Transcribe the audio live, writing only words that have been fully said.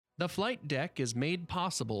The Flight Deck is made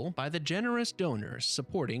possible by the generous donors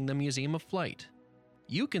supporting the Museum of Flight.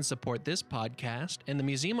 You can support this podcast and the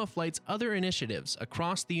Museum of Flight's other initiatives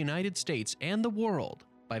across the United States and the world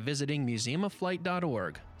by visiting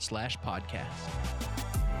museumofflight.org/podcast.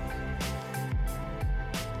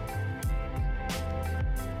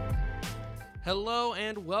 Hello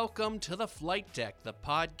and welcome to The Flight Deck, the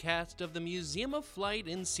podcast of the Museum of Flight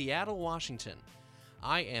in Seattle, Washington.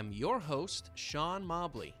 I am your host, Sean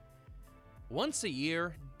Mobley. Once a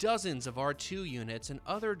year, dozens of R2 units and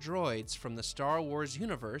other droids from the Star Wars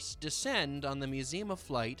universe descend on the Museum of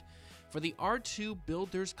Flight for the R2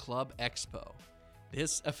 Builders Club Expo.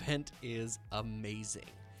 This event is amazing.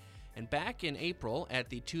 And back in April at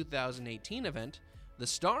the 2018 event, the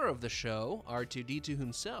star of the show, R2-D2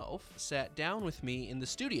 himself, sat down with me in the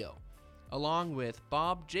studio, along with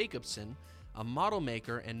Bob Jacobson, a model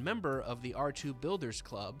maker and member of the R2 Builders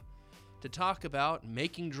Club, to talk about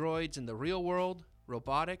making droids in the real world,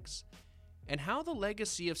 robotics, and how the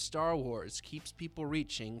legacy of Star Wars keeps people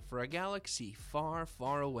reaching for a galaxy far,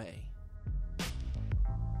 far away.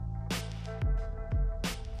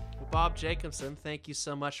 Well, Bob Jacobson, thank you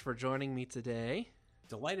so much for joining me today.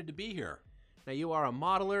 Delighted to be here. Now, you are a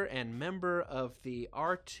modeler and member of the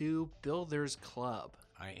R2 Builders Club.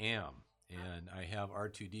 I am, and I have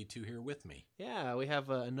R2-D2 here with me. Yeah, we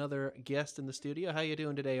have another guest in the studio. How you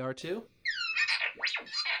doing today, R2?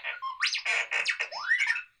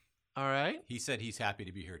 All right. He said he's happy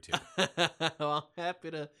to be here too. Well,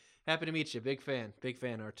 happy to meet you. Big fan,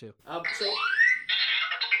 R2.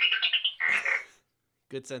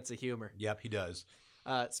 Good sense of humor. Yep, he does.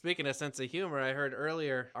 Speaking of sense of humor, I heard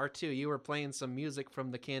earlier, R2, you were playing some music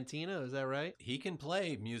from the Cantina. Is that right? He can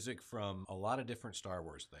play music from a lot of different Star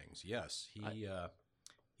Wars things. Yes,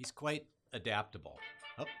 he's quite adaptable.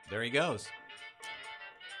 Oh, there he goes.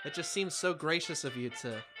 It just seems so gracious of you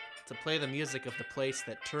to play the music of the place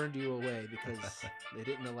that turned you away because they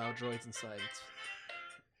didn't allow droids inside.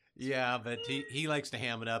 Yeah, but he likes to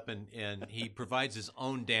ham it up, and he provides his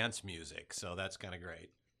own dance music, so that's kind of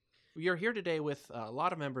great. You're here today with a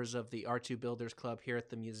lot of members of the R2 Builders Club here at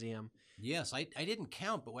the museum. Yes, I didn't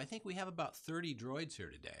count, but I think we have about 30 droids here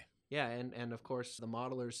today. Yeah, and of course the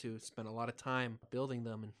modelers who spent a lot of time building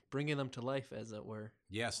them and bringing them to life, as it were.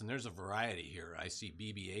 Yes, and there's a variety here. I see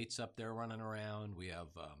BB-8s up there running around. We have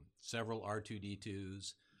several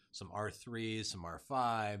R2-D2s, some R3s, some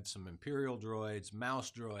R5s, some Imperial droids, mouse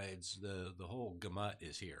droids. The whole gamut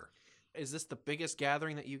is here. Is this the biggest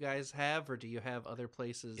gathering that you guys have, or do you have other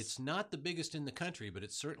places? It's not the biggest in the country, but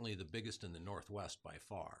it's certainly the biggest in the Northwest by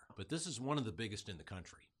far. But this is one of the biggest in the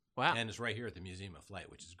country. Wow. And it's right here at the Museum of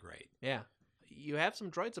Flight, which is great. Yeah. You have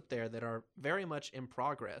some droids up there that are very much in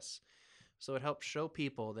progress. So it helps show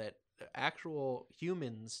people that actual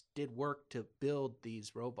humans did work to build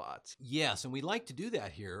these robots. Yes, and we like to do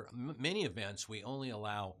that here. Many events, we only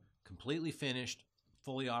allow completely finished,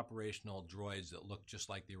 fully operational droids that look just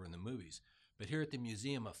like they were in the movies. But here at the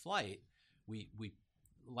Museum of Flight, we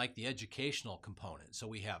like the educational component. So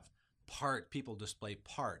we have people display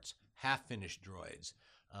parts, half-finished droids,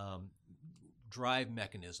 drive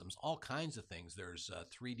mechanisms, all kinds of things. There's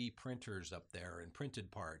 3D printers up there and printed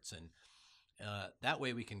parts, and that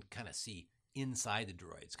way we can kind of see inside the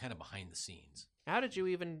droids, kind of behind the scenes. How did you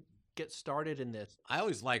even get started in this? I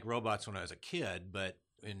always liked robots when I was a kid, but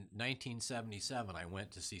in 1977, I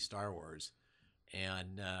went to see Star Wars,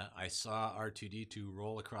 and I saw R2-D2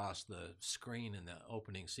 roll across the screen in the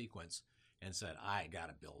opening sequence and said, I got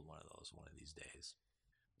to build one of those one of these days.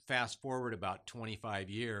 Fast forward about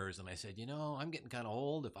 25 years, and I said, I'm getting kind of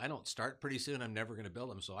old. If I don't start pretty soon, I'm never going to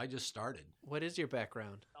build them. So I just started. What is your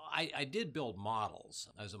background? I did build models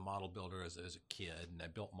as a model builder as a kid, and I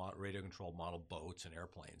built radio-controlled model boats and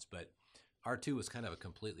airplanes. But R2 was kind of a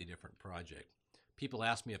completely different project. People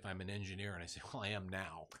ask me if I'm an engineer, and I say, well, I am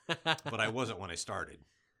now, but I wasn't when I started.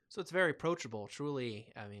 So it's very approachable,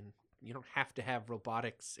 truly. I mean, you don't have to have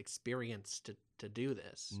robotics experience to do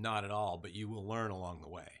this. Not at all, but you will learn along the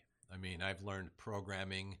way. I mean, I've learned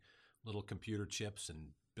programming little computer chips and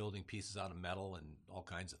building pieces out of metal and all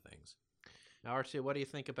kinds of things. Now, R2, what do you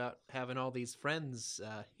think about having all these friends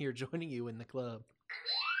here joining you in the club?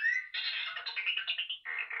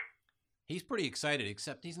 He's pretty excited,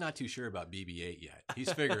 except he's not too sure about BB-8 yet.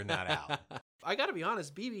 He's figuring that out. I got to be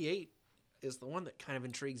honest, BB-8 is the one that kind of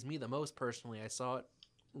intrigues me the most personally. I saw it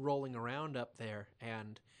rolling around up there,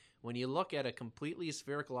 and when you look at a completely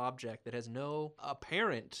spherical object that has no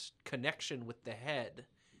apparent connection with the head,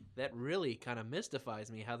 that really kind of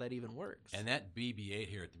mystifies me how that even works. And that BB-8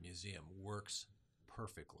 here at the museum works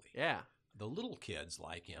perfectly. Yeah. The little kids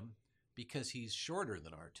like him. because he's shorter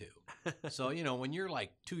than R2. So, you know, when you're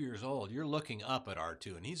like 2 years old, you're looking up at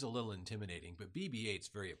R2, and he's a little intimidating, but BB-8's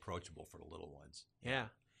very approachable for the little ones. Yeah.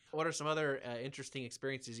 What are some other interesting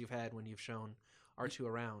experiences you've had when you've shown R2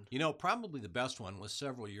 around? You know, probably the best one was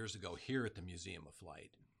several years ago here at the Museum of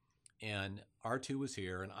Flight. And R2 was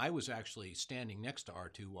here, and I was actually standing next to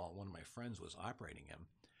R2 while one of my friends was operating him.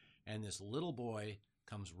 And this little boy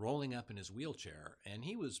comes rolling up in his wheelchair, and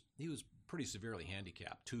he was pretty severely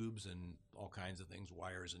handicapped, tubes and all kinds of things,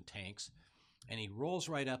 wires and tanks. And he rolls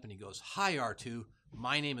right up and he goes, "Hi, R2,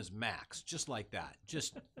 my name is Max," just like that.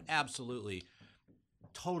 Just absolutely,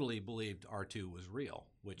 totally believed R2 was real,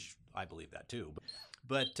 which I believe that too.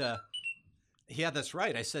 But yeah, that's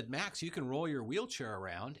right. I said, "Max, you can roll your wheelchair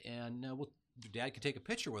around, and Dad can take a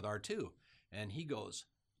picture with R2." And he goes,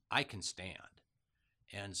 "I can stand."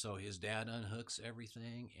 And so his dad unhooks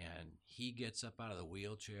everything, and he gets up out of the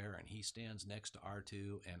wheelchair, and he stands next to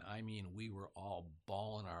R2. And I mean, we were all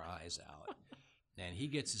bawling our eyes out. And he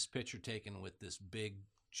gets his picture taken with this big,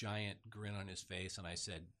 giant grin on his face. And I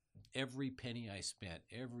said, every penny I spent,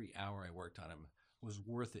 every hour I worked on him was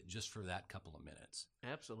worth it just for that couple of minutes.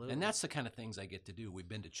 Absolutely. And that's the kind of things I get to do. We've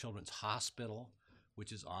been to Children's Hospital,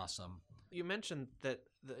 which is awesome. You mentioned that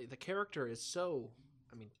the character is so,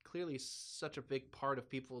 I mean, clearly such a big part of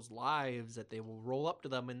people's lives that they will roll up to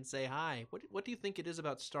them and say hi. What do you think it is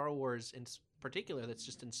about Star Wars in particular that's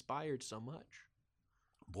just inspired so much?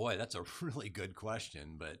 Boy, that's a really good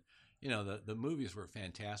question. But, you know, the movies were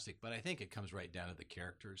fantastic, but I think it comes right down to the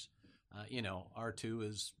characters. You know, R2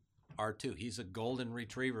 is R2. He's a golden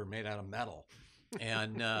retriever made out of metal.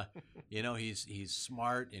 And, you know, he's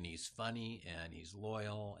smart, and he's funny, and he's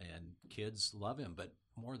loyal, and kids love him. But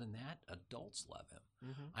more than that, adults love him.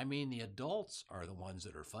 Mm-hmm. I mean, the adults are the ones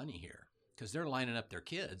that are funny here, because they're lining up their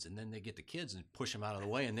kids, and then they get the kids and push them out of the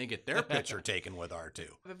way, and they get their picture taken with R2.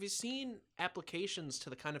 Have you seen applications to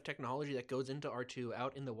the kind of technology that goes into R2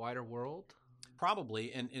 out in the wider world?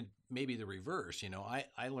 Probably, and maybe the reverse. You know,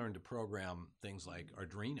 I learned to program things like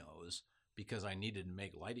Arduinos because I needed to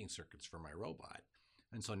make lighting circuits for my robot.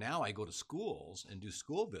 And so now I go to schools and do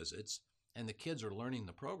school visits, and the kids are learning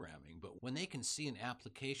the programming. But when they can see an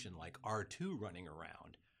application like R2 running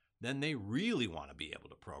around, then they really want to be able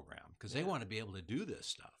to program, because they want to be able to do this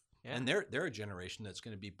stuff. Yeah. And they're a generation that's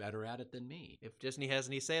going to be better at it than me. If Disney has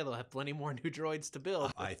any say, they'll have plenty more new droids to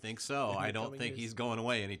build. I think so. I don't think he's going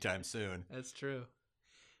away anytime soon. That's true.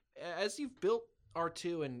 As you've built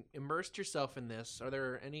R2 and immersed yourself in this, are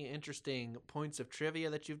there any interesting points of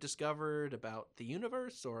trivia that you've discovered about the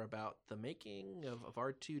universe or about the making of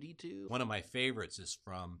R2-D2? One of my favorites is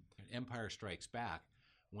from Empire Strikes Back,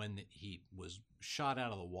 when he was shot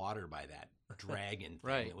out of the water by that dragon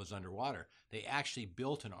thing that was underwater. They actually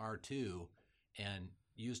built an R2 and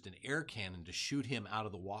used an air cannon to shoot him out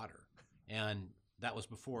of the water. And that was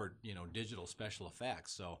before, you know, digital special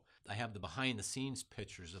effects. So I have the behind-the-scenes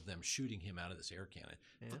pictures of them shooting him out of this air cannon.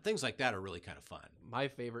 Yeah. Things like that are really kind of fun. My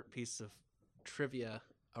favorite piece of trivia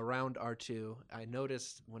around R2, I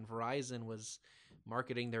noticed when Verizon was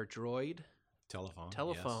marketing their droid telephone,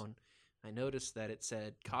 yes. I noticed that it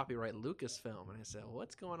said copyright Lucasfilm, and I said, well,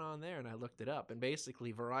 what's going on there? And I looked it up, and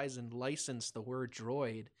basically Verizon licensed the word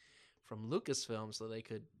droid from Lucasfilm so they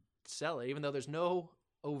could sell it, even though there's no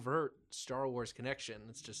overt Star Wars connection.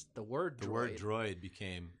 It's just the word droid. The word droid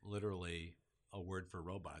became literally a word for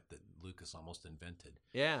robot that Lucas almost invented.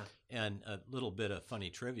 Yeah. And a little bit of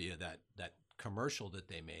funny trivia, that commercial that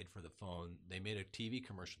they made for the phone, they made a TV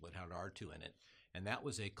commercial that had R2 in it, and that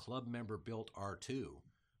was a club member built R2.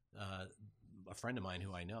 A friend of mine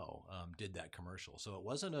who I know did that commercial. So it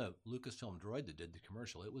wasn't a Lucasfilm droid that did the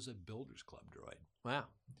commercial. It was a Builders Club droid. Wow.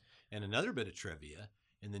 And another bit of trivia,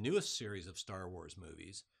 in the newest series of Star Wars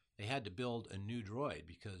movies, they had to build a new droid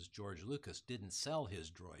because George Lucas didn't sell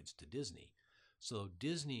his droids to Disney. So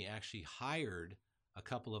Disney actually hired a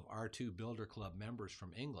couple of R2 Builder Club members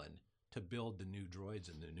from England to build the new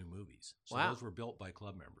droids in the new movies. So those were built by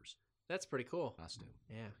club members. That's pretty cool. Costume.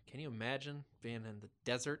 Yeah. Can you imagine being in the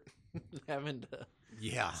desert, having to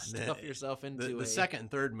stuff yourself into the second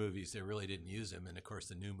and third movies, they really didn't use him. And, of course,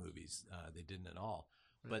 the new movies, they didn't at all.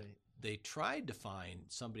 But they tried to find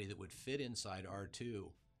somebody that would fit inside R2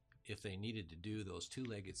 if they needed to do those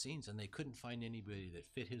two-legged scenes, and they couldn't find anybody that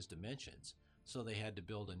fit his dimensions. So they had to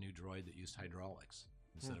build a new droid that used hydraulics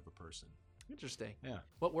instead of a person. Interesting. Yeah.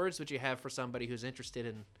 What words would you have for somebody who's interested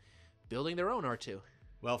in building their own R2?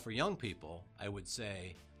 Well, for young people, I would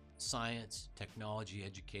say science, technology,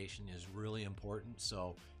 education is really important.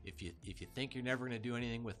 So if you think you're never going to do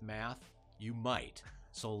anything with math, you might.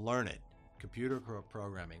 So learn it. Computer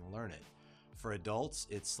programming, learn it. for adults,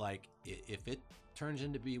 it's like if it turns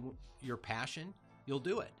into be your passion, you'll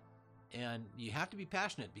do it. And you have to be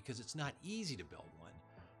passionate because it's not easy to build one,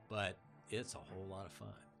 but it's a whole lot of fun.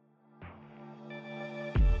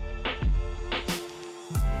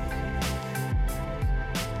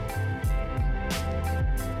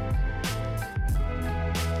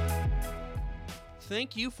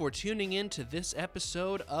 Thank you for tuning in to this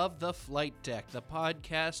episode of The Flight Deck, the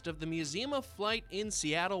podcast of the Museum of Flight in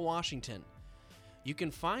Seattle, Washington. You can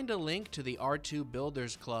find a link to the R2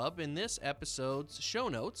 Builders Club in this episode's show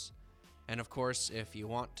notes. And of course, if you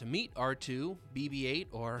want to meet R2, BB-8,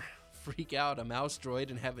 or freak out a mouse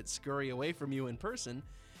droid and have it scurry away from you in person,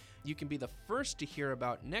 you can be the first to hear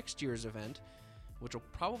about next year's event, which will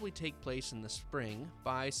probably take place in the spring,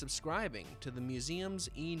 by subscribing to the museum's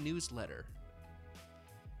e-newsletter.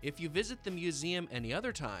 If you visit the museum any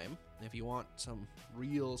other time, if you want some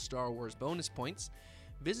real Star Wars bonus points,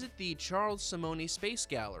 visit the Charles Simone Space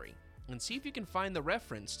Gallery and see if you can find the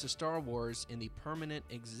reference to Star Wars in the permanent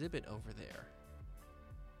exhibit over there.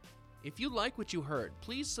 If you like what you heard,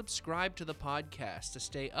 please subscribe to the podcast to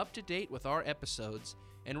stay up to date with our episodes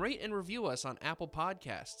and rate and review us on Apple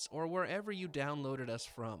Podcasts or wherever you downloaded us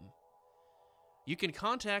from. You can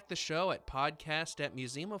contact the show at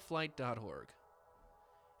podcast@museumofflight.org.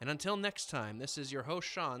 And until next time, this is your host,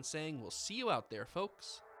 Sean, saying we'll see you out there,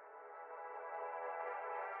 folks.